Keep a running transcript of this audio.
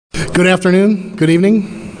Good afternoon, good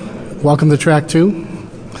evening. Welcome to track 2.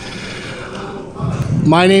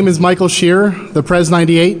 My name is Michael Schearer, the Pres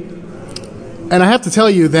 98. And I have to tell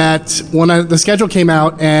you that when the schedule came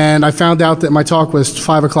out and I found out that my talk was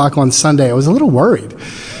 5 o'clock on Sunday, I was a little worried.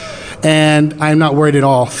 And I'm not worried at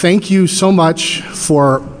all. Thank you so much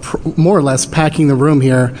for more or less packing the room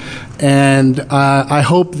here. And I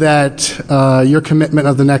hope that your commitment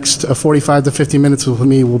of the next 45 to 50 minutes with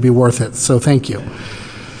me will be worth it. So thank you.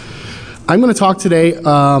 I'm going to talk today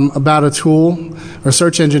about a tool or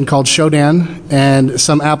search engine called SHODAN and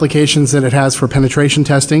some applications that it has for penetration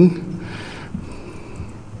testing.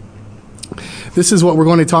 This is what we're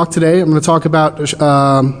going to talk today. I'm going to talk about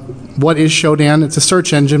what is SHODAN. It's a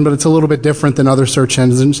search engine, but it's a little bit different than other search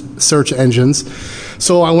engines.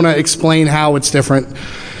 So I want to explain how it's different.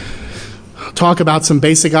 Talk about some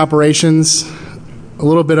basic operations, a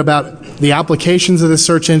little bit about the applications of the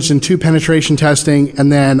search engine to penetration testing, and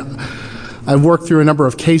then I've worked through a number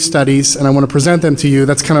of case studies, and I want to present them to you.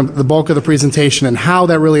 That's kind of the bulk of the presentation and how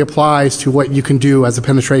that really applies to what you can do as a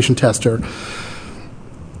penetration tester.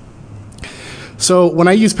 So when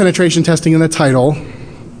I use penetration testing in the title,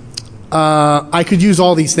 I could use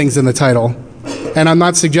all these things in the title. And I'm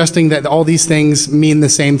not suggesting that all these things mean the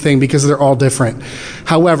same thing because they're all different.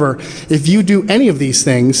 However, if you do any of these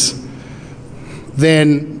things,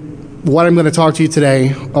 then what I'm going to talk to you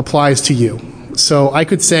today applies to you. So I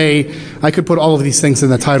could say, I could put all of these things in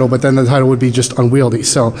the title, but then the title would be just unwieldy.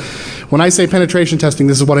 So when I say penetration testing,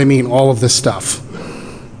 this is what I mean, all of this stuff.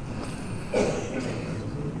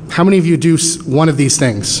 How many of you do one of these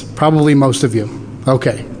things? Probably most of you.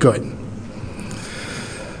 Okay, good.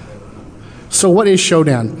 So what is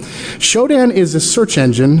SHODAN? SHODAN is a search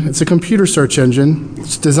engine. It's a computer search engine.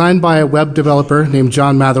 It's designed by a web developer named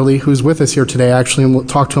John Matherly, who's with us here today, actually, and we'll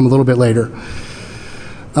talk to him a little bit later.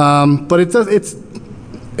 But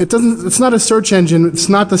it's not a search engine. It's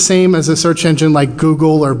not the same as a search engine like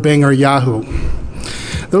Google or Bing or Yahoo.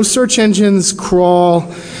 Those search engines crawl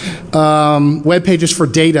web pages for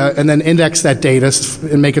data and then index that data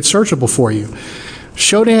and make it searchable for you.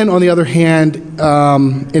 SHODAN, on the other hand,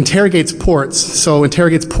 interrogates ports, so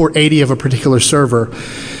interrogates port 80 of a particular server,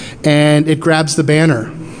 and it grabs the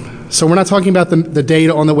banner. So we're not talking about the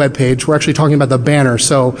data on the web page, we're actually talking about the banner.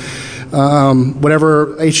 So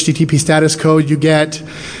whatever HTTP status code you get,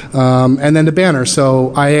 and then the banner.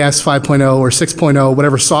 So IAS 5.0 or 6.0,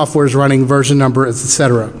 whatever software is running, version number,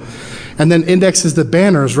 etc. And then indexes the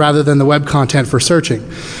banners rather than the web content for searching.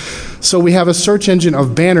 So we have a search engine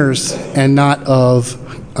of banners and not of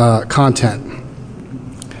content.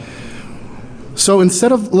 So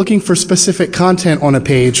instead of looking for specific content on a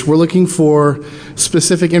page, we're looking for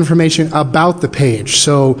specific information about the page.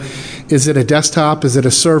 So is it a desktop, is it a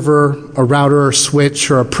server, a router, or switch,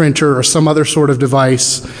 or a printer, or some other sort of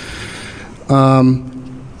device?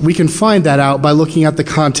 We can find that out by looking at the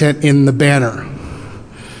content in the banner.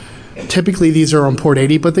 Typically these are on port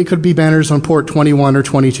 80, but they could be banners on port 21 or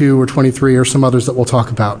 22 or 23 or some others that we'll talk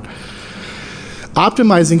about.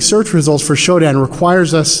 Optimizing search results for SHODAN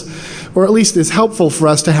requires us, or at least is helpful for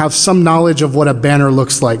us to have some knowledge of what a banner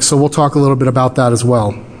looks like. So we'll talk a little bit about that as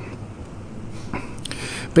well.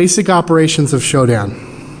 Basic operations of SHODAN.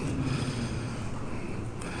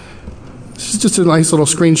 This is just a nice little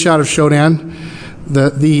screenshot of SHODAN.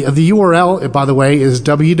 The URL, by the way, is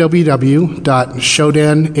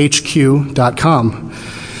www.shodanhq.com.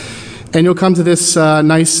 And you'll come to this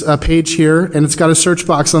nice page here, and it's got a search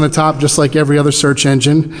box on the top just like every other search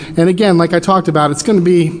engine. And again, like I talked about, it's going to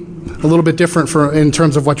be a little bit different in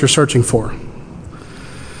terms of what you're searching for.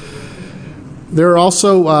 There are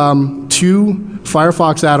also 2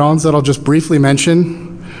 Firefox add-ons that I'll just briefly mention.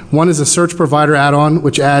 One is a search provider add-on,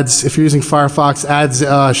 which adds, if you're using Firefox, adds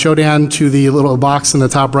SHODAN to the little box in the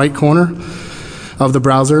top right corner of the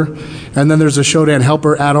browser. And then there's a SHODAN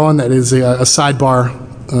helper add-on that is a sidebar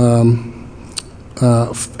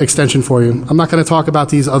extension for you. I'm not going to talk about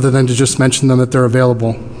these other than to just mention them that they're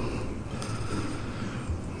available.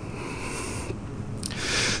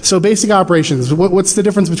 So basic operations. What's the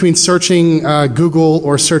difference between searching Google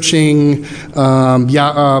or searching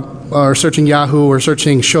Yahoo or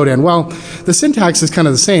searching SHODAN? Well, the syntax is kind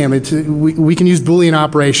of the same. We can use Boolean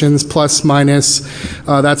operations, plus, minus,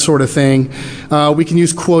 that sort of thing. We can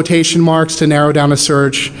use quotation marks to narrow down a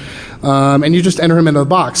search. And you just enter them into the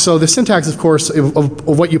box. So the syntax, of course, of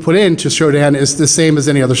what you put into SHODAN is the same as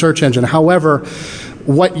any other search engine. However,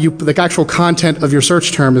 the actual content of your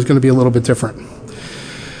search term is going to be a little bit different.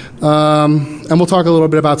 And we'll talk a little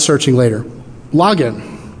bit about searching later. Login.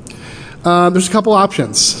 There's a couple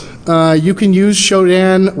options. You can use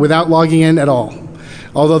SHODAN without logging in at all.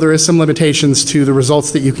 although there is some limitations to the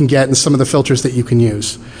results that you can get and some of the filters that you can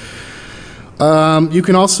use. You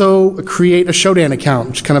can also create a Shodan account,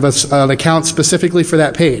 which is kind of an account specifically for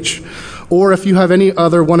that page. Or if you have any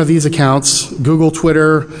other one of these accounts, Google,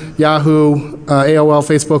 Twitter, Yahoo, AOL,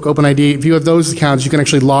 Facebook, OpenID, if you have those accounts, you can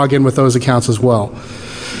actually log in with those accounts as well.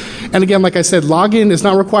 And again, like I said, login is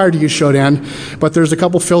not required to use Shodan, but there's a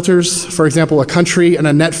couple filters, for example, a country and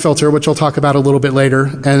a net filter, which I'll talk about a little bit later,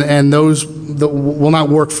 and those will not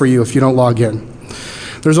work for you if you don't log in.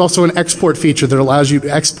 There's also an export feature that allows you to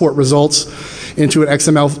export results into an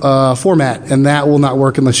XML format, and that will not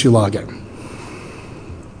work unless you log in.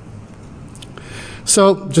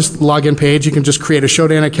 So just login page, you can just create a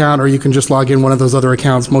Shodan account, or you can just log in one of those other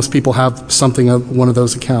accounts. Most people have something of one of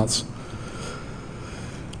those accounts,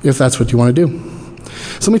 if that's what you want to do.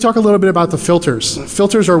 So let me talk a little bit about the filters.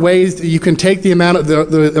 Filters are ways that you can take the amount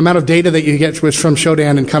of data that you get from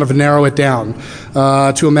Shodan and kind of narrow it down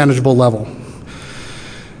to a manageable level.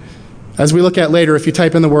 As we look at later, if you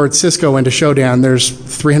type in the word Cisco into Shodan, there's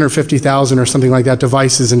 350,000 or something like that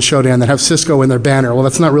devices in Shodan that have Cisco in their banner. Well,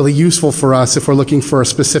 that's not really useful for us if we're looking for a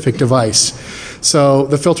specific device. So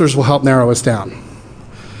the filters will help narrow us down.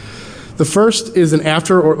 The first is an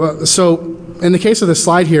after, so in the case of the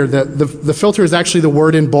slide here, the filter is actually the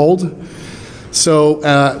word in bold. So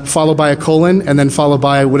followed by a colon and then followed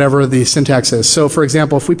by whatever the syntax is. So for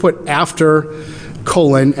example, if we put after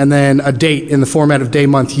colon and then a date in the format of day,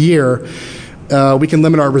 month, year, we can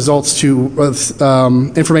limit our results to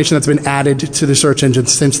information that's been added to the search engine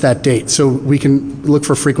since that date. So we can look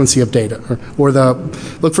for frequency of data, or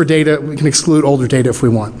look for data. We can exclude older data if we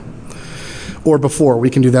want, or before.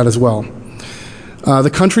 We can do that as well.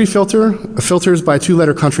 The country filter filters by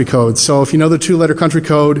two-letter country code. So if you know the two-letter country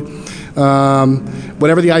code,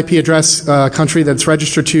 whatever the IP address country that's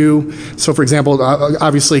registered to, so for example,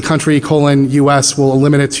 obviously country : US will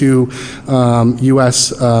limit it to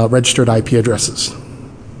US registered IP addresses.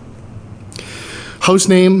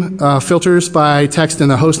 Hostname filters by text in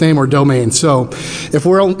the hostname or domain. So if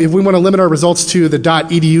we want to limit our results to the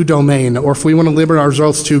 .edu domain, or if we want to limit our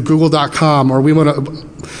results to google.com, or we want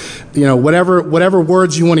to, whatever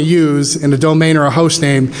words you want to use in a domain or a host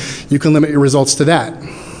name, you can limit your results to that.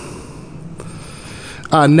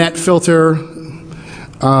 Net filter,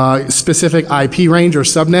 specific IP range or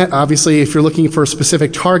subnet. Obviously, if you're looking for a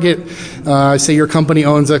specific target, say your company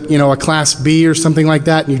owns a class B or something like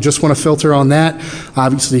that, and you just want to filter on that,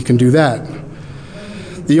 obviously you can do that.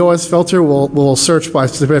 The OS filter will search by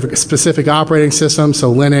specific operating system,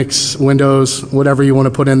 so Linux, Windows, whatever you want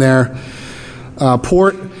to put in there.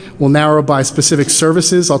 Port will narrow by specific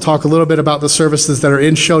services. I'll talk a little bit about the services that are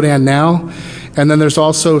in Shodan now. And then there's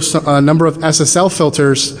also a number of SSL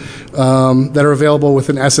filters that are available with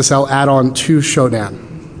an SSL add-on to Shodan.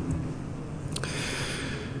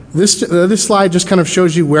 This slide just kind of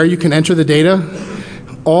shows you where you can enter the data.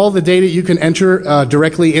 All the data you can enter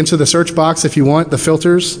directly into the search box if you want, the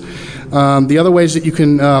filters. The other ways that you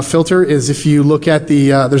can filter is if you look at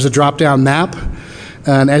there's a drop-down map.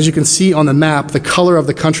 And as you can see on the map, the color of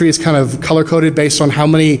the country is kind of color-coded based on how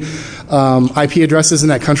many IP addresses in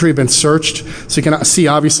that country have been searched. So you can see,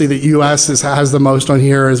 obviously, the US has the most on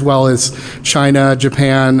here, as well as China,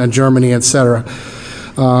 Japan, and Germany, etc.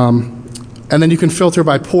 And then you can filter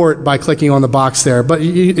by port by clicking on the box there. But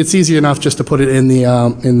it's easy enough just to put it in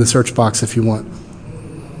the search box if you want.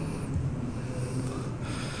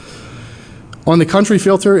 On the country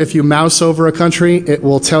filter, if you mouse over a country, it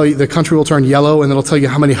will tell you, the country will turn yellow, and it'll tell you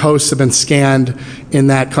how many hosts have been scanned in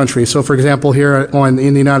that country. So for example, here in the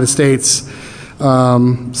United States,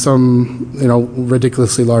 some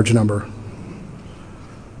ridiculously large number.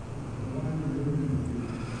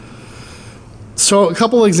 So a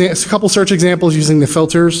couple search examples using the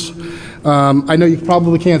filters. I know you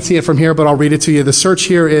probably can't see it from here, but I'll read it to you. The search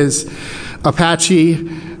here is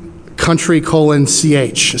Apache country :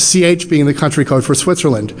 CH. CH being the country code for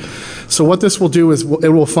Switzerland. So what this will do is it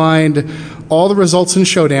will find all the results in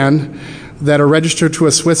Shodan that are registered to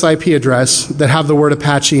a Swiss IP address that have the word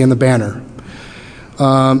Apache in the banner.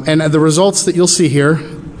 And the results that you'll see here,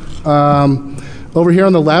 over here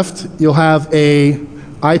on the left, you'll have a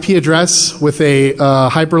IP address with a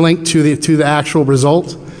hyperlink to the actual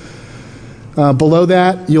result. Below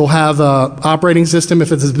that, you'll have an operating system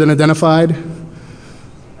if it has been identified.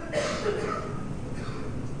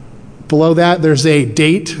 Below that, there's a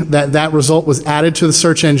date that result was added to the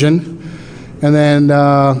search engine. And then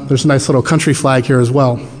there's a nice little country flag here as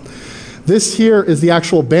well. This here is the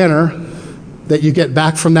actual banner that you get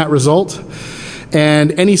back from that result.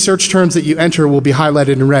 And any search terms that you enter will be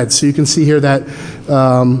highlighted in red. So you can see here that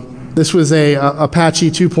This was a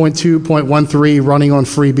Apache 2.2.13 running on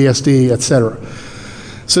FreeBSD, etc.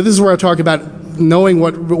 So this is where I talk about knowing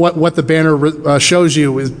what the banner shows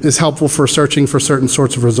you is helpful for searching for certain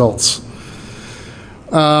sorts of results.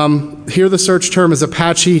 Here the search term is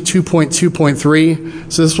Apache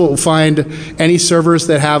 2.2.3. So this will find any servers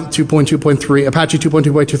that have 2.2.3, Apache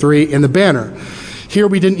 2.2.23 in the banner. Here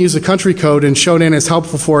we didn't use a country code, and Shodan is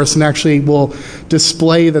helpful for us and actually will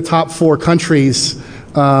display the top 4 countries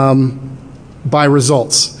by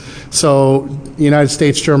results. So United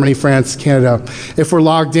States, Germany, France, Canada. If we're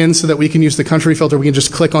logged in so that we can use the country filter, we can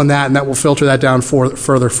just click on that and that will filter that down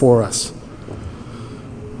further for us.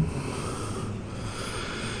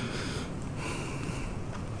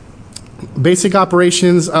 Basic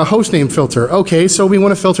operations, hostname filter. Okay, so we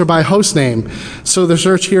want to filter by hostname. So the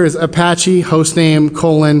search here is Apache hostname :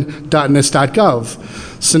 .nist.gov.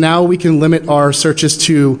 So now we can limit our searches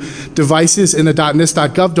to devices in the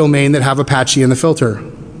 .nist.gov domain that have Apache in the filter,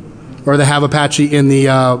 or that have Apache in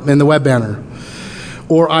the web banner,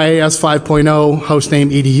 or IAS 5.0 hostname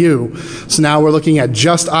edu. So now we're looking at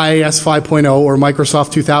just IAS 5.0 or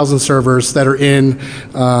Microsoft 2000 servers that are in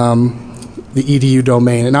the edu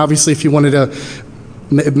domain. And obviously if you wanted to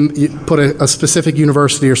put a specific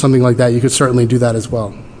university or something like that, you could certainly do that as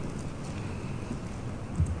well.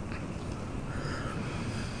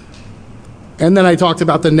 And then I talked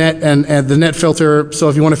about the net and the net filter. So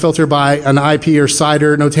if you want to filter by an IP or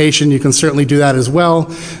CIDR notation, you can certainly do that as well.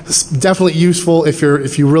 It's definitely useful if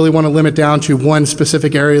you really want to limit down to one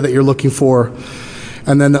specific area that you're looking for.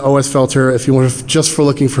 And then the OS filter if you want to, just for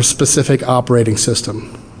looking for specific operating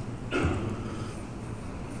system.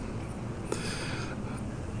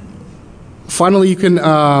 Finally, you can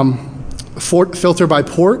filter by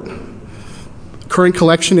port. Current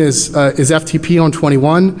collection is FTP on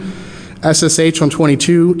 21, SSH on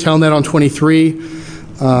 22, Telnet on 23,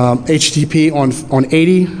 HTTP on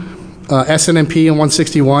 80, SNMP on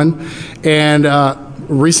 161, and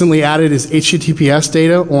recently added is HTTPS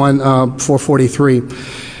data on 443.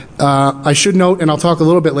 I should note, and I'll talk a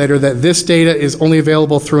little bit later, that this data is only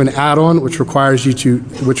available through an add-on, which requires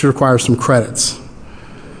some credits.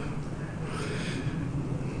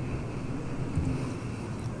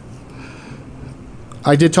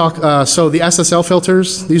 I did talk, so the SSL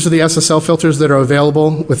filters, these are the SSL filters that are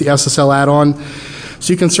available with the SSL add-on.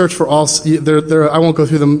 So you can search for all, I won't go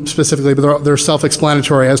through them specifically, but they're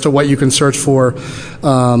self-explanatory as to what you can search for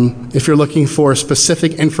if you're looking for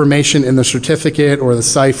specific information in the certificate or the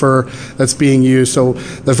cipher that's being used. So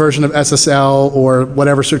the version of SSL or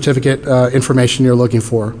whatever certificate information you're looking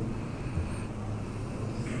for.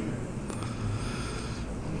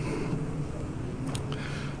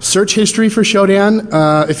 Search history for Shodan.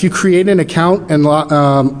 If you create an account and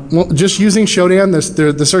just using Shodan,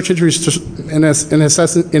 the search history is just, in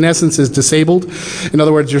essence is disabled. In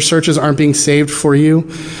other words, your searches aren't being saved for you.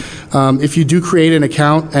 If you do create an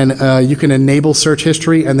account and you can enable search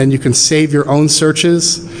history, and then you can save your own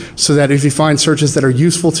searches so that if you find searches that are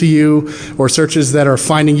useful to you or searches that are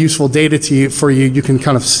finding useful data for you, you can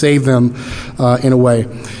kind of save them in a way.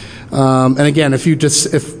 And again, if you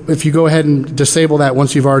go ahead and disable that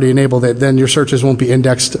once you've already enabled it, then your searches won't be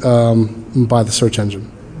indexed by the search engine.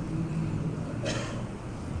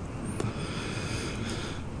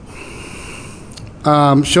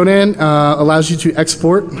 Shodan allows you to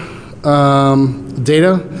export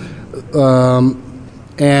data,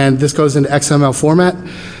 and this goes into XML format.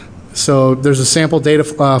 So there's a sample data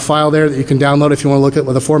file there that you can download if you want to look at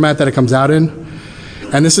the format that it comes out in.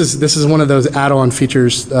 And this is one of those add-on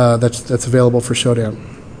features that's available for Shodan.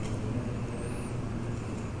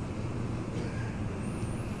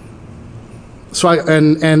 So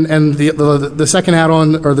the second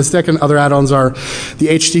add-on, or the second other add-ons, are the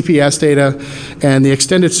HTTPS data and the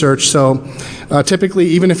extended search. So typically,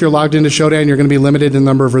 even if you're logged into Shodan, you're going to be limited in the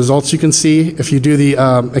number of results you can see. If you do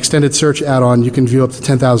the extended search add-on, you can view up to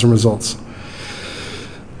 10,000 results.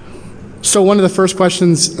 So one of the first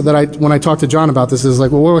questions that when I talked to John about this is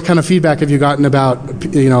like, well, what kind of feedback have you gotten about,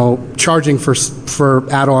 charging for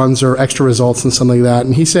add-ons or extra results and something like that?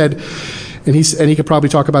 And he said, and he could probably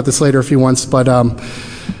talk about this later if he wants, but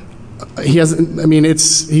he hasn't. I mean,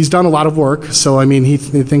 he's done a lot of work, so I mean, he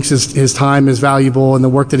thinks his time is valuable and the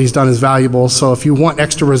work that he's done is valuable. So if you want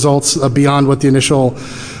extra results beyond what the initial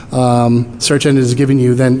search engine is giving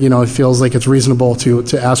you, then it feels like it's reasonable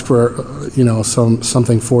to ask for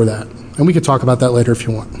something for that. And we could talk about that later if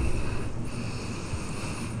you want.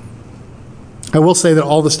 I will say that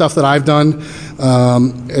all the stuff that I've done,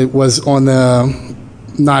 it was on the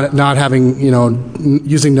not having,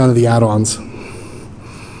 using none of the add-ons.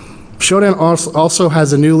 Shodan also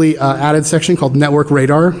has a newly added section called Network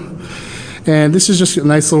Radar. And this is just a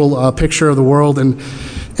nice little picture of the world, and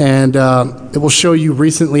it will show you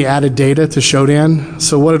recently added data to Shodan.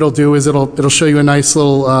 So what it'll do is it'll show you a nice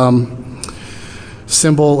little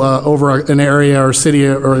symbol over an area or city,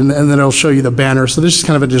 and then it'll show you the banner. So this is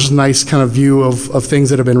kind of just a nice kind of view of things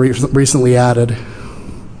that have been recently added.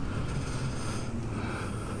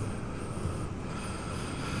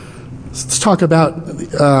 Let's talk about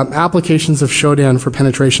applications of Shodan for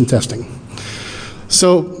penetration testing.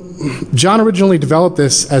 So John originally developed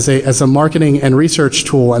this as a marketing and research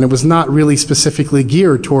tool, and it was not really specifically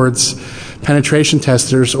geared towards penetration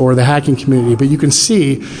testers or the hacking community. But you can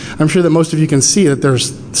see, I'm sure that most of you can see, that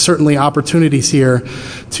there's certainly opportunities here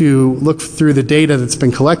to look through the data that's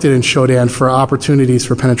been collected in Shodan for opportunities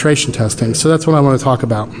for penetration testing. So that's what I want to talk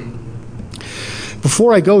about.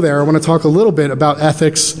 Before I go there, I want to talk a little bit about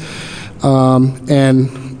ethics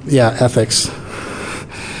ethics.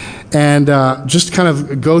 And just kind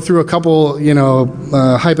of go through a couple,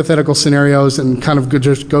 hypothetical scenarios, and kind of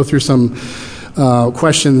just go through some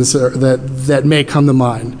questions that may come to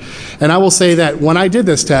mind. And I will say that when I did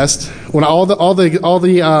this test, when all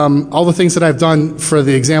the things that I've done for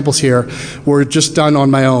the examples here were just done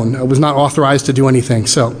on my own. I was not authorized to do anything.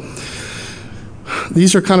 So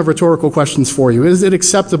these are kind of rhetorical questions for you. Is it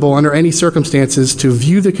acceptable under any circumstances to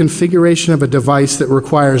view the configuration of a device that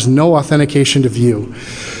requires no authentication to view?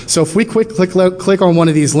 So if we click on one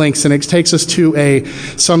of these links and it takes us to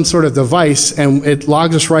some sort of device and it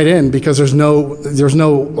logs us right in because there's no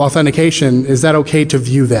authentication, is that okay to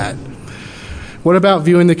view that? What about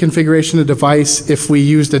viewing the configuration of the device if we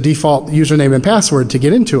used a default username and password to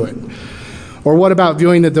get into it? Or what about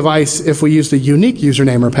viewing the device if we used a unique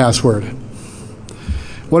username or password?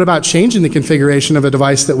 What about changing the configuration of a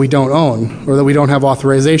device that we don't own or that we don't have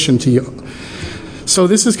authorization to use? So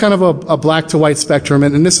this is kind of a black to white spectrum,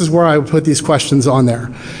 and this is where I would put these questions on there.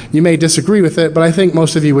 You may disagree with it, but I think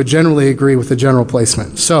most of you would generally agree with the general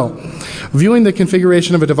placement. So, viewing the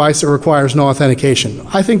configuration of a device that requires no authentication.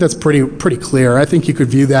 I think that's pretty clear. I think you could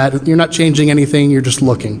view that. You're not changing anything, you're just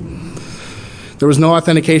looking. There was no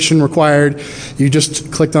authentication required. You just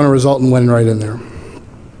clicked on a result and went right in there.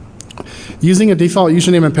 Using a default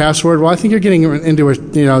username and password, well, I think you're getting into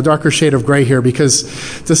a darker shade of gray here, because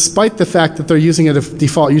despite the fact that they're using a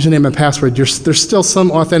default username and password, there's still some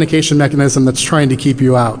authentication mechanism that's trying to keep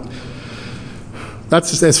you out.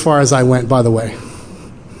 That's as far as I went, by the way.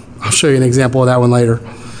 I'll show you an example of that one later.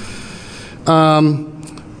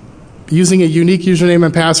 Using a unique username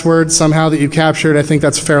and password somehow that you captured, I think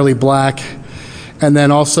that's fairly black. And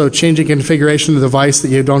then also changing configuration of the device that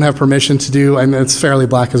you don't have permission to do, and it's fairly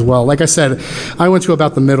black as well. Like I said, I went to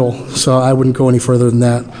about the middle, so I wouldn't go any further than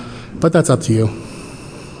that. But that's up to you.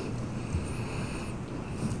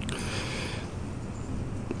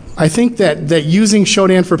 I think that using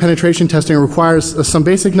Shodan for penetration testing requires some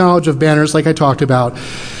basic knowledge of banners, like I talked about,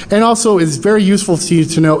 and also is very useful to you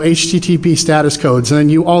to know HTTP status codes.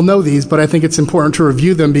 And you all know these, but I think it's important to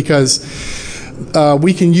review them because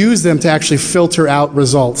we can use them to actually filter out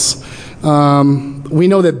results. We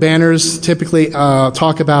know that banners typically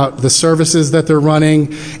talk about the services that they're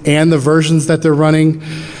running and the versions that they're running.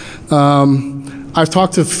 I've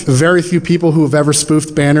talked to very few people who have ever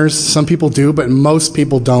spoofed banners. Some people do, but most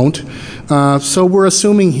people don't. So we're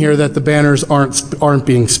assuming here that the banners aren't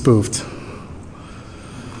being spoofed.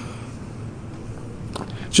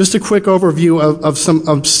 Just a quick overview of some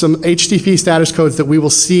HTTP status codes that we will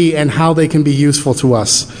see and how they can be useful to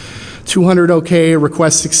us. 200 OK,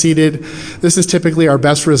 request succeeded. This is typically our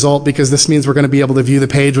best result because this means we're going to be able to view the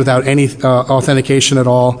page without any authentication at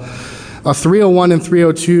all. 301 and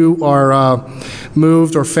 302 are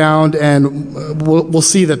moved or found, and we'll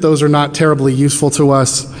see that those are not terribly useful to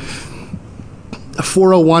us.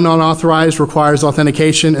 401 unauthorized requires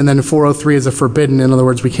authentication, and then 403 is a forbidden. In other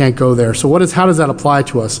words, we can't go there. So how does that apply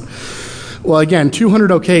to us? Well, again,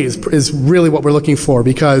 200 OK is really what we're looking for,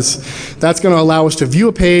 because that's going to allow us to view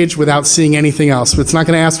a page without seeing anything else. It's not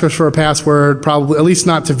going to ask us for a password, probably, at least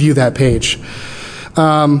not to view that page.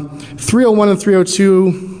 301 and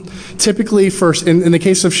 302, typically, in the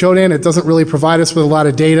case of Shodan, it doesn't really provide us with a lot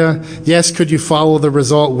of data. Yes, could you follow the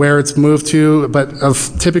result where it's moved to, but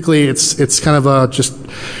typically it's kind of just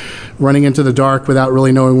running into the dark without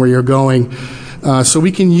really knowing where you're going. So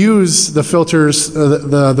we can use the filters,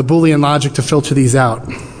 the Boolean logic to filter these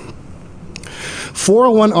out.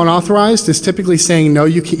 401 unauthorized is typically saying, no,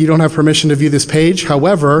 you don't have permission to view this page.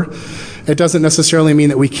 However, it doesn't necessarily mean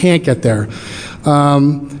that we can't get there.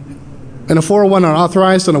 In a 401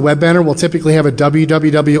 unauthorized on a web banner, we'll typically have a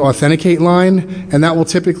www authenticate line, and that will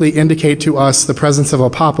typically indicate to us the presence of a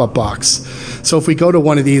pop-up box. So if we go to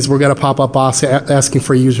one of these, we'll get a pop-up box asking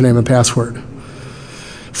for a username and password.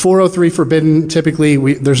 403 forbidden, typically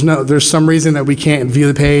there's some reason that we can't view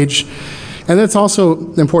the page. And it's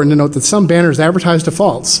also important to note that some banners advertise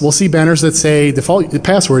defaults. We'll see banners that say default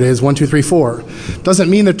password is 1234. Doesn't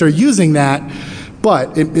mean that they're using that,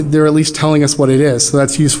 but they're at least telling us what it is, so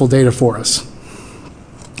that's useful data for us.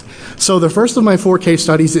 So the first of my 4 case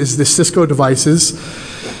studies is the Cisco devices,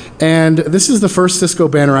 and this is the first Cisco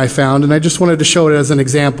banner I found, and I just wanted to show it as an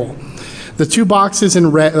example. The 2 boxes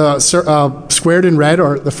in red, squared in red,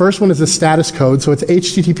 the first one is the status code, so it's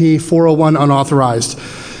HTTP 401 unauthorized.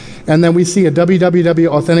 And then we see a www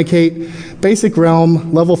authenticate, basic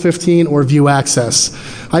realm, level 15, or view access.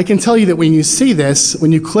 I can tell you that when you see this,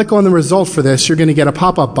 when you click on the result for this, you're going to get a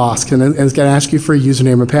pop-up box, and it's going to ask you for a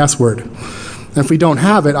username and password. And if we don't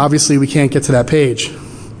have it, obviously we can't get to that page.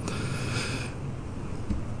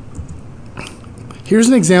 Here's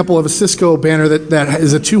an example of a Cisco banner that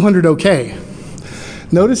is a 200 OK.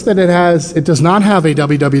 Notice that it does not have a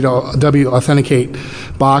www authenticate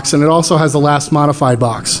box, and it also has the last modified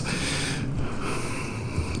box.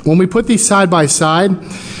 When we put these side by side,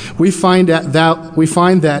 we find that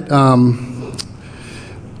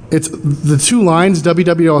it's the 2 lines,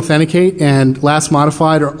 www authenticate and last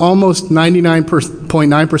modified, are almost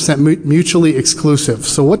 99.9% mutually exclusive.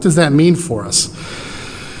 So what does that mean for us?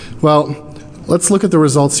 Well, let's look at the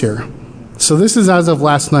results here. So this is as of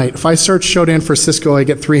last night. If I search Shodan for Cisco, I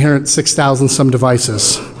get 306,000 some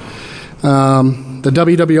devices. The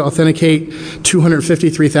www authenticate,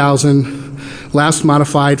 253,000. Last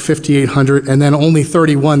modified, 5,800. And then only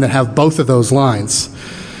 31 that have both of those lines.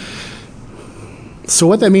 So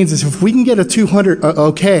what that means is if we can get a 200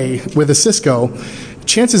 OK with a Cisco,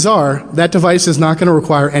 chances are that device is not going to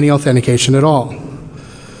require any authentication at all.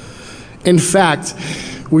 In fact,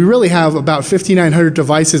 we really have about 5,900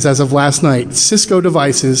 devices as of last night, Cisco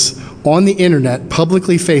devices on the internet,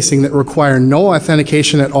 publicly facing, that require no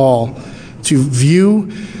authentication at all to view,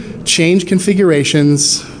 change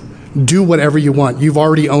configurations, do whatever you want. You've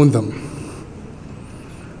already owned them.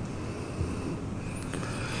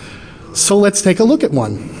 So let's take a look at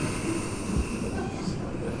one.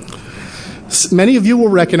 Many of you will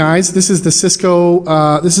recognize this is the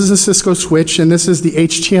Cisco, this is a Cisco switch, and this is the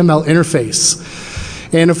HTML interface.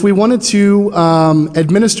 And if we wanted to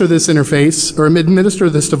administer this interface or administer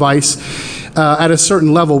this device at a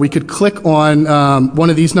certain level, we could click on one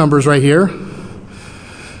of these numbers right here,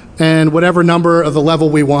 and whatever number of the level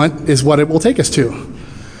we want is what it will take us to.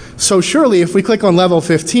 So surely if we click on level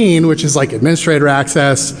 15, which is like administrator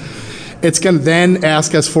access, it's going to then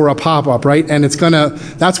ask us for a pop-up, right? And it's going to,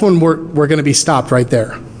 that's when we're going to be stopped right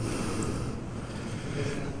there.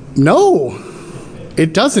 No,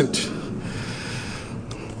 it doesn't.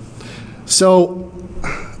 So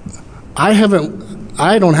I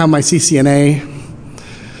don't have my CCNA.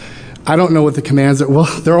 I don't know what the commands are. Well,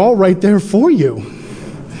 they're all right there for you.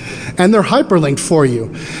 And they're hyperlinked for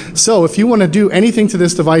you. So if you want to do anything to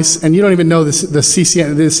this device and you don't even know the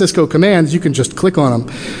Cisco commands, you can just click on them.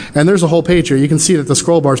 And there's a whole page here. You can see that the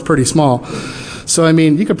scroll bar is pretty small. So I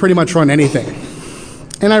mean, you could pretty much run anything.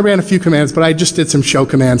 And I ran a few commands, but I just did some show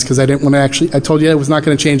commands because I didn't want to actually, I told you I was not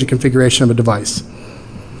going to change the configuration of a device.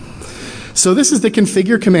 So this is the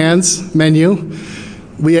configure commands menu.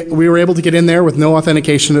 We were able to get in there with no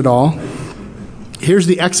authentication at all. Here's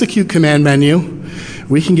the execute command menu.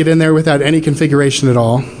 We can get in there without any configuration at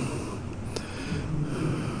all.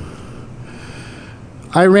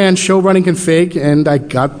 I ran show running config, and I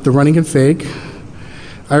got the running config.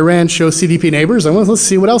 I ran show CDP neighbors. Let's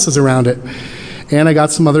see what else is around it. And I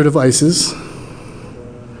got some other devices.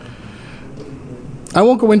 I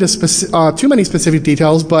won't go into too many specific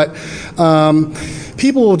details, but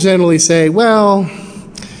people will generally say, well,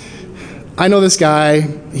 I know this guy,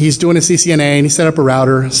 he's doing a CCNA and he set up a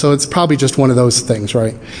router, so it's probably just one of those things,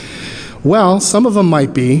 right? Well, some of them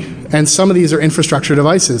might be, and some of these are infrastructure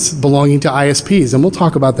devices belonging to ISPs, and we'll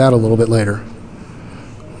talk about that a little bit later.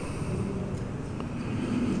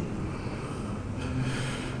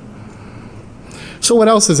 So what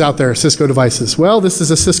else is out there, Cisco devices? Well, this is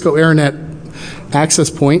a Cisco AirNet access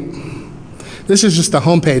point. This is just the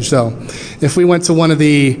home page, though. If we went to one of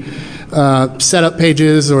the setup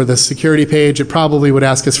pages or the security page, it probably would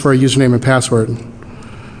ask us for a username and password,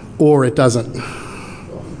 or it doesn't.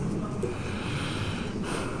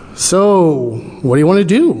 So what do you want to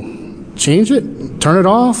do? Change it? Turn it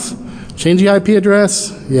off? Change the IP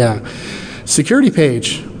address? Yeah. Security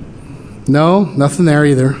page. No, nothing there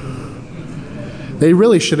either. They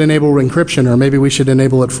really should enable encryption, or maybe we should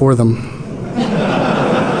enable it for them.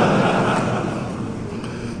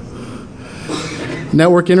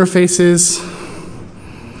 Network interfaces,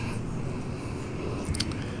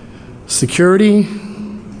 security,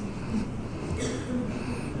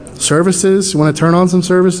 services. You want to turn on some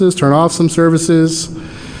services, turn off some services.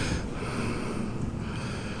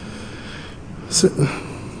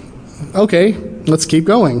 Okay, let's keep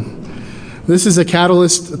going. This is a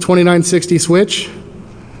Catalyst 2960 switch.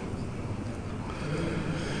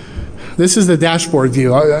 This is the dashboard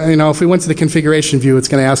view. You know, if we went to the configuration view, it's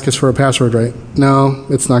going to ask us for a password, right? No,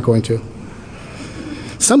 it's not going to.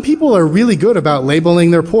 Some people are really good about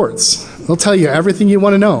labeling their ports. They'll tell you everything you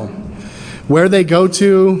want to know, where they go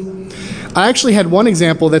to. I actually had one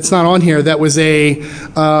example that's not on here that was it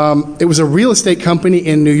was a real estate company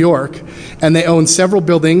in New York, and they owned several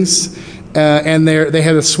buildings, and they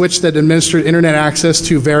had a switch that administered internet access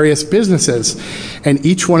to various businesses, and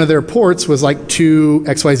each one of their ports was like to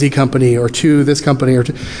XYZ company or to this company or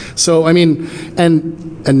to, so I mean,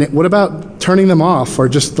 and what about turning them off, or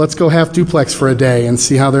just let's go half duplex for a day and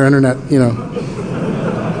see how their internet, you know.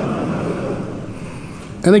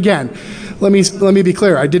 And again, let me be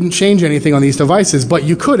clear, I didn't change anything on these devices, but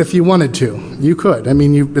you could if you wanted to. You could. I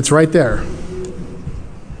mean, it's right there.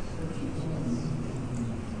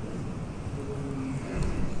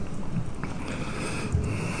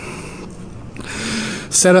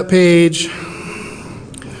 Setup page.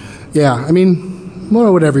 Yeah, I mean,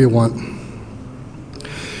 whatever you want.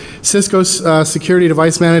 Cisco Security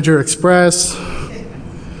Device Manager Express.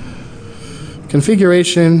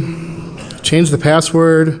 Configuration. Change the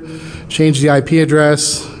password. Change the IP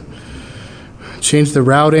address. Change the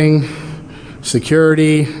routing.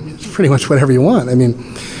 Security. Pretty much whatever you want. I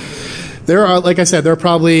mean, there are, like I said, there are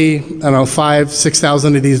probably, I don't know, 5,000 to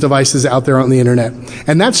 6,000 of these devices out there on the internet.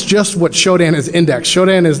 And that's just what Shodan is indexed.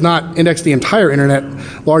 Shodan is not indexed the entire internet,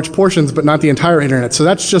 large portions, but not the entire internet. So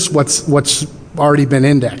that's just what's already been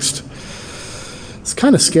indexed. It's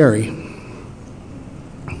kind of scary.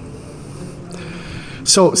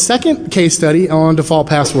 So second case study on default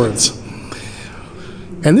passwords.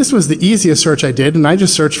 And this was the easiest search I did, and I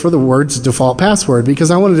just searched for the words default password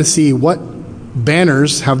because I wanted to see what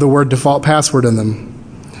banners have the word default password in them.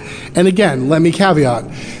 And again, let me caveat,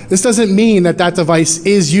 this doesn't mean that that device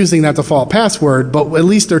is using that default password, but at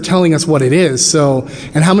least they're telling us what it is. So,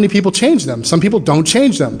 and how many people change them? Some people don't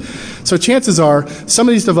change them. So chances are some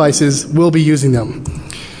of these devices will be using them.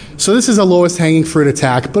 So this is a lowest hanging fruit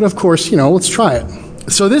attack, but of course, you know, let's try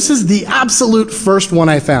it. So this is the absolute first one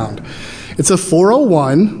I found. It's a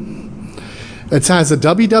 401. It has a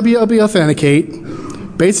www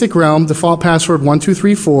authenticate, basic realm, default password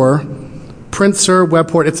 1234, print sir web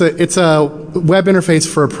port. It's a web interface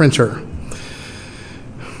for a printer.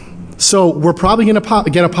 So we're probably going to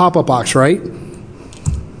get a pop-up box, right?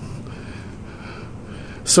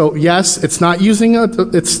 So yes, it's not using it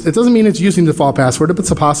doesn't mean it's using the default password, but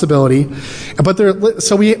it's a possibility. But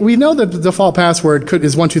so we know that the default password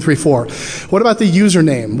is 1234. What about the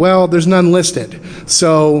username? Well, there's none listed.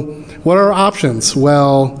 So what are our options?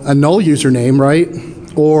 Well, a null username, right?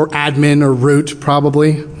 Or admin or root,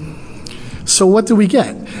 probably. So what do we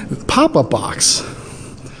get? Pop-up box.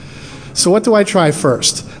 So what do I try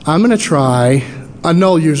first? I'm going to try a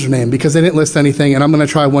null username because they didn't list anything, and I'm going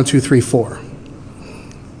to try 1234.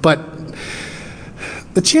 But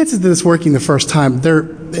the chances of this working the first time,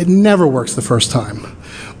 it never works the first time.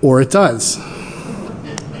 Or it does.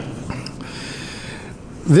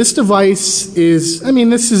 This device is, I mean,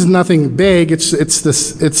 this is nothing big. It's the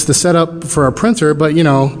setup for a printer, but you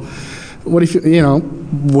know, what do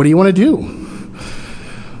you want to do?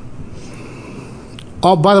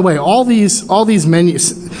 Oh, by the way, all these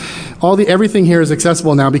menus, everything here is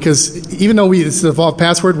accessible now because even though it's the default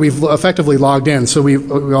password, we've effectively logged in, so we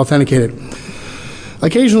authenticated.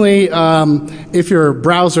 Occasionally, if your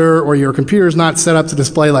browser or your computer is not set up to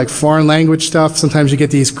display like foreign language stuff, sometimes you get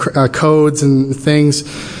these codes and things.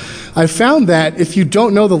 I found that if you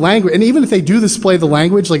don't know the language, and even if they do display the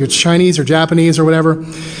language, like it's Chinese or Japanese or whatever,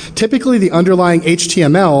 typically the underlying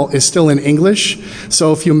HTML is still in English.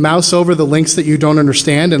 So if you mouse over the links that you don't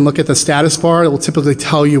understand and look at the status bar, it will typically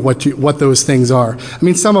tell you what those things are. I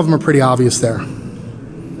mean, some of them are pretty obvious there.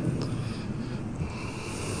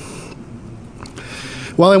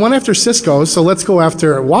 Well, I went after Cisco, so let's go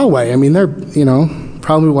after Huawei. I mean, they're, you know,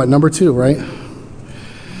 probably what, number 2, right?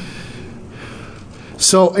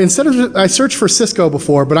 So instead of, I searched for Cisco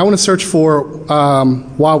before, but I want to search for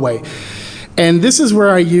Huawei. And this is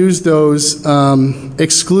where I use those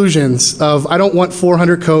exclusions of, I don't want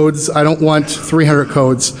 400 codes, I don't want 300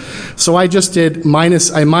 codes. So I just did I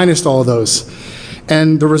minused all of those.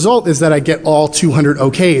 And the result is that I get all 200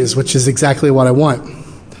 OKs, which is exactly what I want.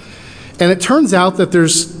 And it turns out that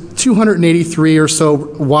there's 283 or so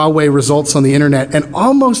Huawei results on the internet, and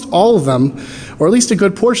almost all of them, or at least a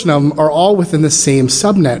good portion of them, are all within the same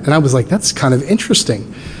subnet. And I was like, that's kind of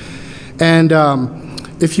interesting. And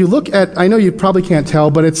if you look at, I know you probably can't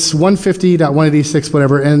tell, but it's 150.186,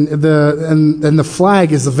 whatever, and the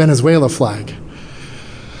flag is the Venezuela flag.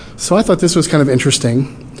 So I thought this was kind of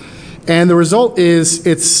interesting. And the result is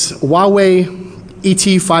it's Huawei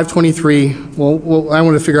ET523. Well, I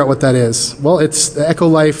want to figure out what that is. Well, it's the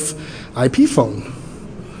EchoLife IP phone.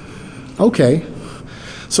 Okay.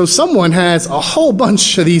 So someone has a whole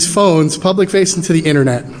bunch of these phones public facing to the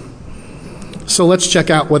internet. So let's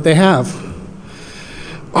check out what they have.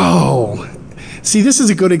 Oh, see, this is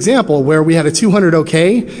a good example where we had a 200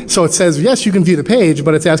 OK. So it says, yes, you can view the page,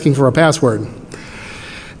 but it's asking for a password.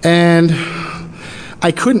 And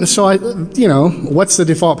I couldn't, so what's the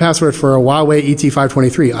default password for a Huawei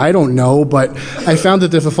ET523? I don't know, but I found that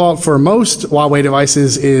the default for most Huawei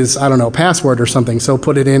devices is, I don't know, password or something, so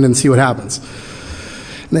put it in and see what happens.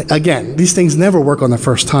 Again, these things never work on the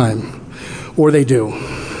first time, or they do.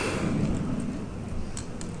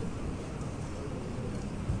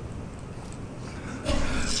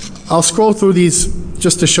 I'll scroll through these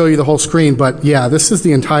just to show you the whole screen, but yeah, this is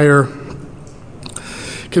the entire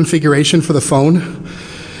configuration for the phone.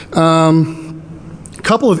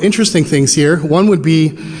 Couple of interesting things here. One would be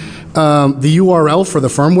the URL for the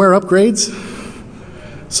firmware upgrades.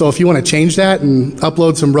 So if you want to change that and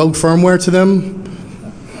upload some rogue firmware to them,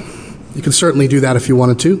 you can certainly do that if you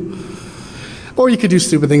wanted to. Or you could do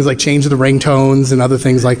stupid things like change the ringtones and other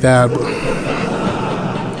things like that.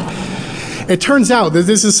 It turns out that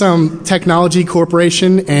this is some technology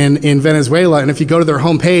corporation in Venezuela, and if you go to their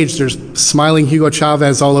homepage, there's smiling Hugo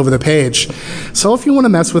Chavez all over the page. So if you want to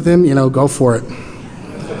mess with him, go for it.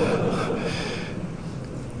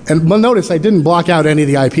 And notice I didn't block out any of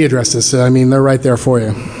the IP addresses, so they're right there for you.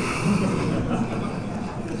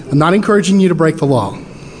 I'm not encouraging you to break the law.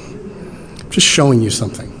 I'm just showing you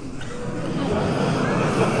something.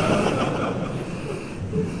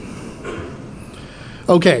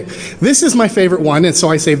 Okay, this is my favorite one, and so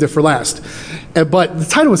I saved it for last. But the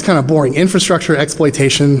title was kind of boring. Infrastructure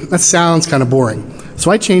exploitation, that sounds kind of boring.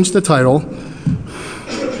 So I changed the title.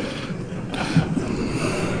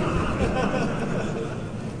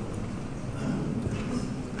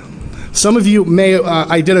 Some of you may,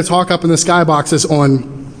 I did a talk up in the skyboxes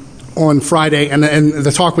on Friday, and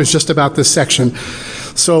the talk was just about this section.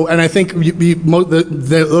 So, and I think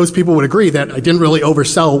those people would agree that I didn't really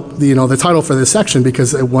oversell the title for this section,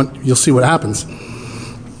 because you'll see what happens.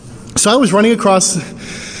 So I was running across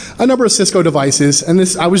a number of Cisco devices, and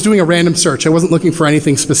I was doing a random search. I wasn't looking for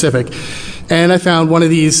anything specific. And I found one of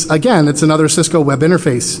these, again, it's another Cisco web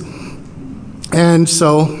interface. And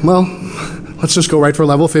so, well, let's just go right for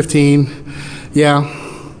level 15. Yeah.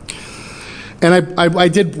 And I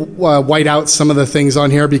did white out some of the things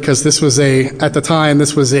on here, because this was at the time,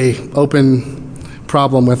 this was a open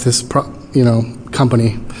problem with this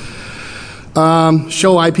company.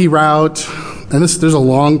 Show IP route, and there's a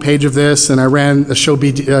long page of this, and I ran the show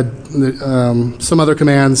some other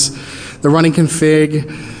commands, the running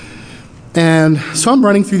config, and so I'm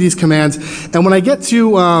running through these commands, and when I get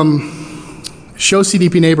to show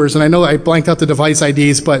CDP neighbors, and I know I blanked out the device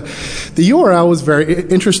IDs, but the URL was very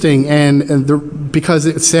interesting, because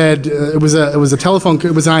it said it was a telephone,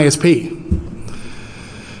 it was an ISP,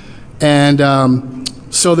 and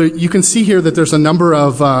so you can see here that there's a number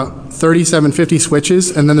of 3750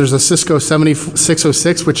 switches, and then there's a Cisco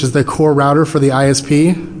 7606, which is the core router for the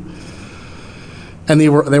ISP, and they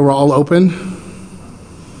were all open.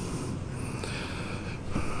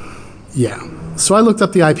 Yeah. So I looked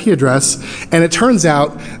up the IP address, and it turns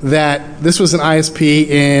out that this was an ISP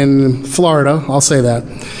in Florida, I'll say that.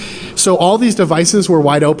 So all these devices were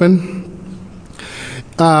wide open.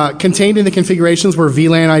 Contained in the configurations were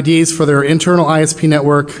VLAN IDs for their internal ISP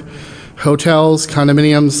network, hotels,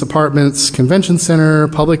 condominiums, apartments, convention center,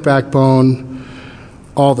 public backbone,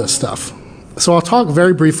 all this stuff. So I'll talk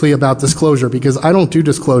very briefly about disclosure, because I don't do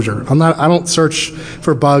disclosure. I don't search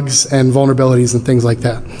for bugs and vulnerabilities and things like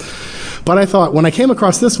that. But I thought, when I came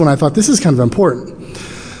across this one, I thought this is kind of important.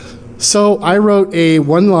 So I wrote a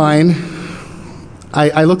one-line,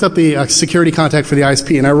 I looked up the security contact for the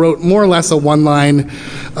ISP, and I wrote more or less a one-line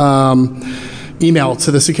email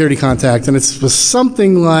to the security contact, and it was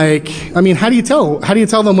something like, how do you tell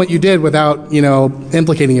them what you did without,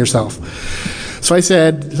 implicating yourself? So I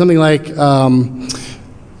said something like, the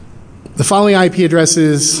following IP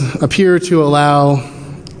addresses appear to allow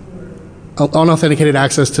unauthenticated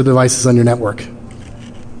access to devices on your network.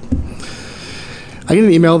 I get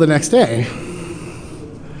an email the next day,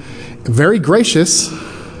 very gracious,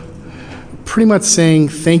 pretty much saying,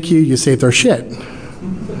 thank you, you saved our shit,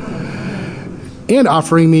 and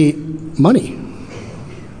offering me money.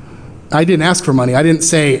 I didn't ask for money. I didn't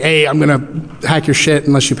say, hey, I'm going to hack your shit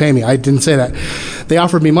unless you pay me. I didn't say that. They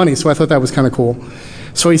offered me money, so I thought that was kind of cool.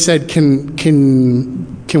 So he said, can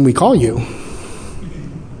we call you?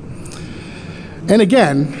 And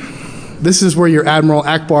again, this is where your Admiral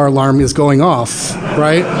Akbar alarm is going off,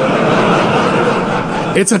 right?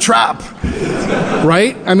 It's a trap,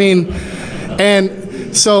 right? I mean, and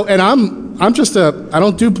I'm just I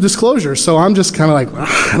don't do disclosure, so I'm just kind of like,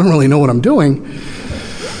 I don't really know what I'm doing.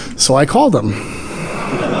 So I called him.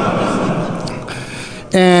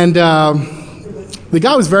 And the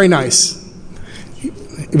guy was very nice. He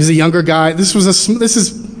was a younger guy. This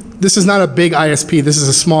is not a big ISP. This is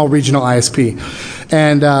a small regional ISP.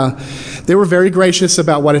 And they were very gracious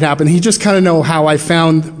about what had happened. He just kind of know how I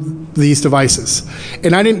found these devices.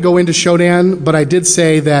 And I didn't go into Shodan, but I did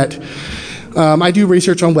say that I do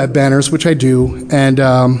research on web banners, which I do. And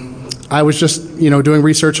I was just, doing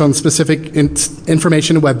research on specific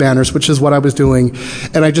information in web banners, which is what I was doing.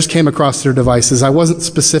 And I just came across their devices. I wasn't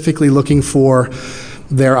specifically looking for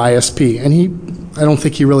their ISP. And I don't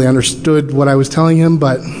think he really understood what I was telling him,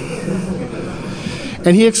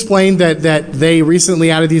 and he explained that they recently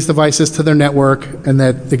added these devices to their network, and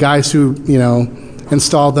that the guys who,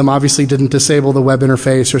 installed them obviously didn't disable the web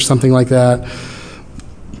interface or something like that.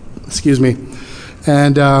 Excuse me.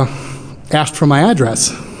 And asked for my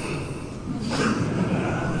address.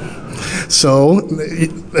 So,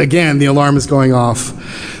 again, the alarm is going off.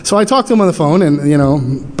 So I talked to him on the phone,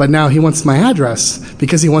 and, but now he wants my address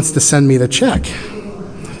because he wants to send me the check.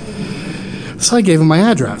 So I gave him my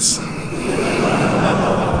address.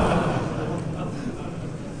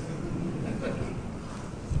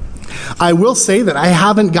 I will say that I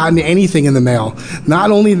haven't gotten anything in the mail.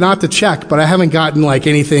 Not only not the check, but I haven't gotten like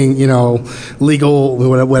anything, legal,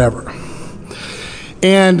 whatever.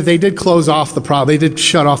 And they did close off the problem. They did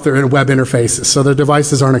shut off their web interfaces, so their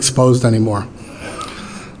devices aren't exposed anymore.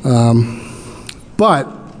 But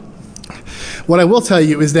what I will tell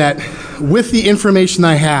you is that with the information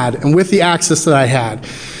I had and with the access that I had,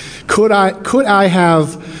 could I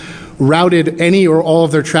have routed any or all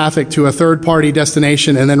of their traffic to a third-party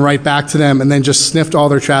destination and then right back to them and then just sniffed all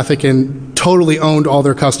their traffic and totally owned all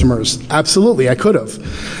their customers? Absolutely, I could have.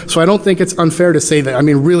 So I don't think it's unfair to say that.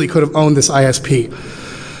 Really could have owned this ISP.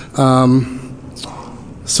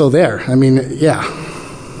 So there, yeah.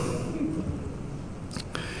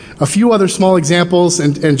 A few other small examples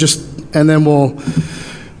and then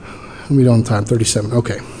we don't have time, 37,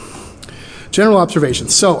 okay. General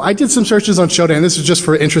observations. So I did some searches on Shodan. This is just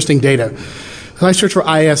for interesting data. So I searched for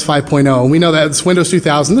IIS 5.0, and we know that it's Windows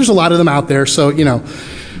 2000. There's a lot of them out there, so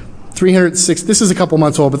 306. This is a couple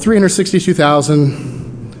months old, but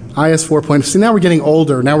 362,000. IS 4.0. See, now we're getting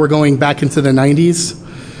older. Now we're going back into the 90s.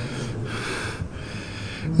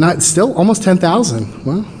 Not still almost 10,000.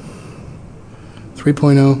 Well,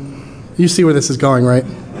 3.0. You see where this is going, right?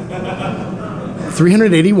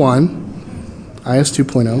 381. IS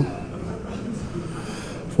 2.0.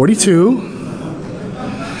 42.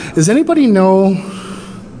 Does anybody know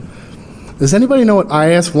what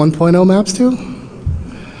IS 1.0 maps to?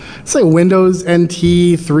 It's like Windows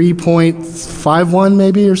NT 3.51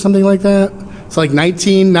 maybe or something like that. It's like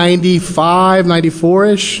 1995,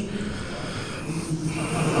 94-ish.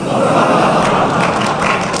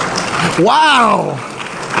 Wow!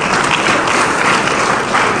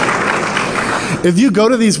 If you go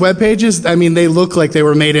to these web pages, they look like they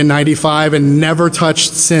were made in 95 and never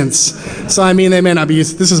touched since. So they may not be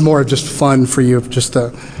used. This is more just fun for you, just to.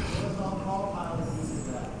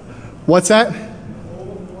 What's that?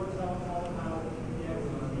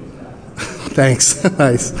 Thanks.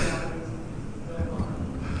 Nice.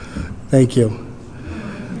 Thank you.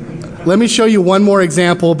 Let me show you one more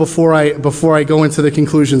example before I go into the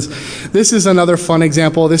conclusions. This is another fun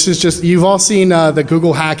example. This is just, you've all seen the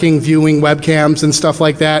Google hacking, viewing webcams and stuff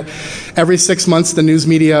like that. Every 6 months, the news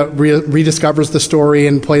media rediscovers the story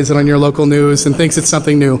and plays it on your local news and thinks it's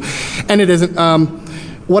something new. And it isn't.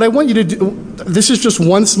 What I want you to do, this is just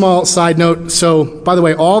one small side note. So, by the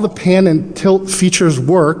way, all the pan and tilt features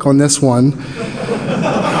work on this one.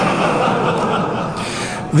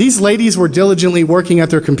 These ladies were diligently working at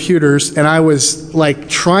their computers, and I was like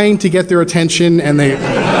trying to get their attention, and they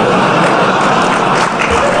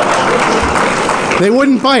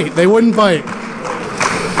wouldn't bite. They wouldn't bite.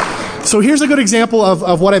 So here's a good example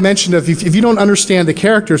of what I mentioned. If you don't understand the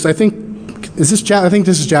characters, I think this is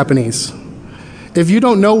Japanese. If you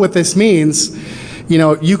don't know what this means, you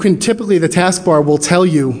know, you can typically, the taskbar will tell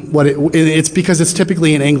you what it's because it's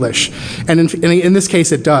typically in English. And in this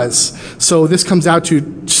case, it does. So this comes out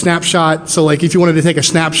to snapshot. So like if you wanted to take a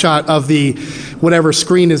snapshot of the whatever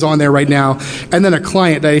screen is on there right now, and then a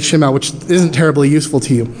client.html, which isn't terribly useful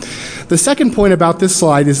to you. The second point about this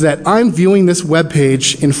slide is that I'm viewing this web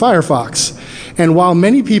page in Firefox. And while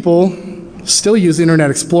many people still use Internet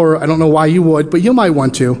Explorer, I don't know why you would, but you might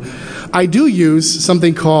want to. I do use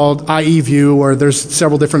something called IE View, or there's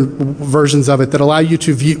several different versions of it that allow you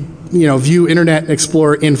to view Internet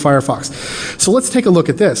Explorer in Firefox. So let's take a look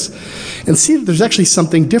at this and see that there's actually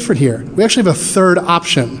something different here. We actually have a third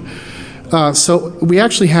option. So we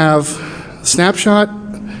actually have snapshot,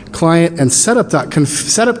 client, and setup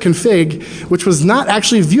config, which was not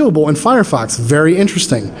actually viewable in Firefox. Very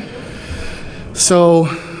interesting. So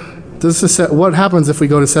this is what happens if we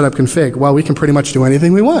go to setup config? Well, we can pretty much do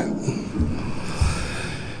anything we want.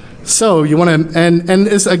 So you want to, and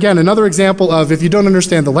is again another example of if you don't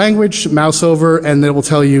understand the language, mouse over, and it will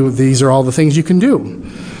tell you these are all the things you can do.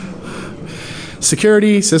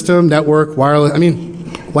 Security, system, network, wireless, I mean,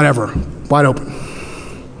 whatever, wide open.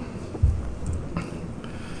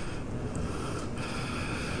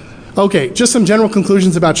 Okay, just some general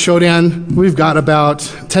conclusions about Shodan. We've got about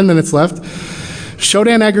 10 minutes left.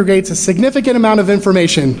 Shodan aggregates a significant amount of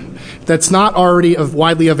information that's not already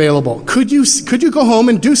widely available. Could you go home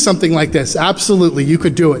and do something like this? Absolutely, you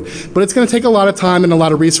could do it. But it's going to take a lot of time and a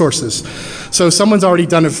lot of resources. So someone's already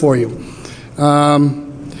done it for you.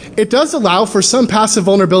 It does allow for some passive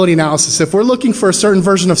vulnerability analysis. If we're looking for a certain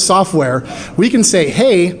version of software, we can say,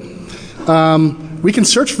 hey, we can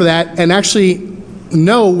search for that and actually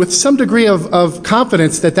know with some degree of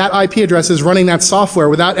confidence that that IP address is running that software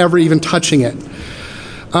without ever even touching it.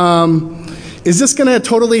 Is this going to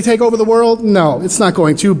totally take over the world? No, it's not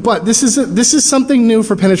going to, but this is something new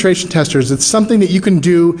for penetration testers. It's something that you can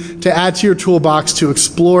do to add to your toolbox, to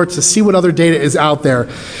explore, to see what other data is out there.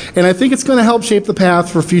 And I think it's going to help shape the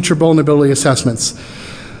path for future vulnerability assessments.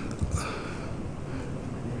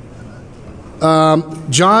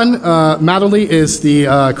 John Matherly is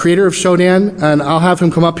the creator of Shodan, and I'll have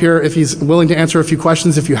him come up here if he's willing to answer a few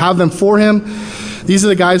questions if you have them for him. These are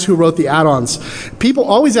the guys who wrote the add-ons. People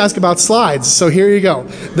always ask about slides, so here you go.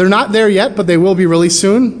 They're not there yet, but they will be really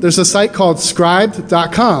soon. There's a site called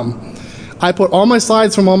scribed.com. I put all my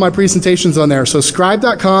slides from all my presentations on there, so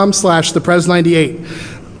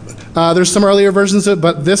scribed.com/thepres98. There's some earlier versions of it,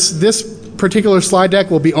 but this particular slide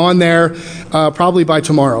deck will be on there probably by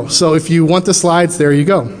tomorrow. So if you want the slides, there you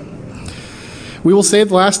go. We will save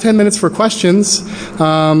the last 10 minutes for questions.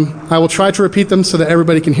 I will try to repeat them so that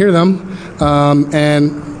everybody can hear them.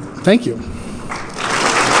 And thank you.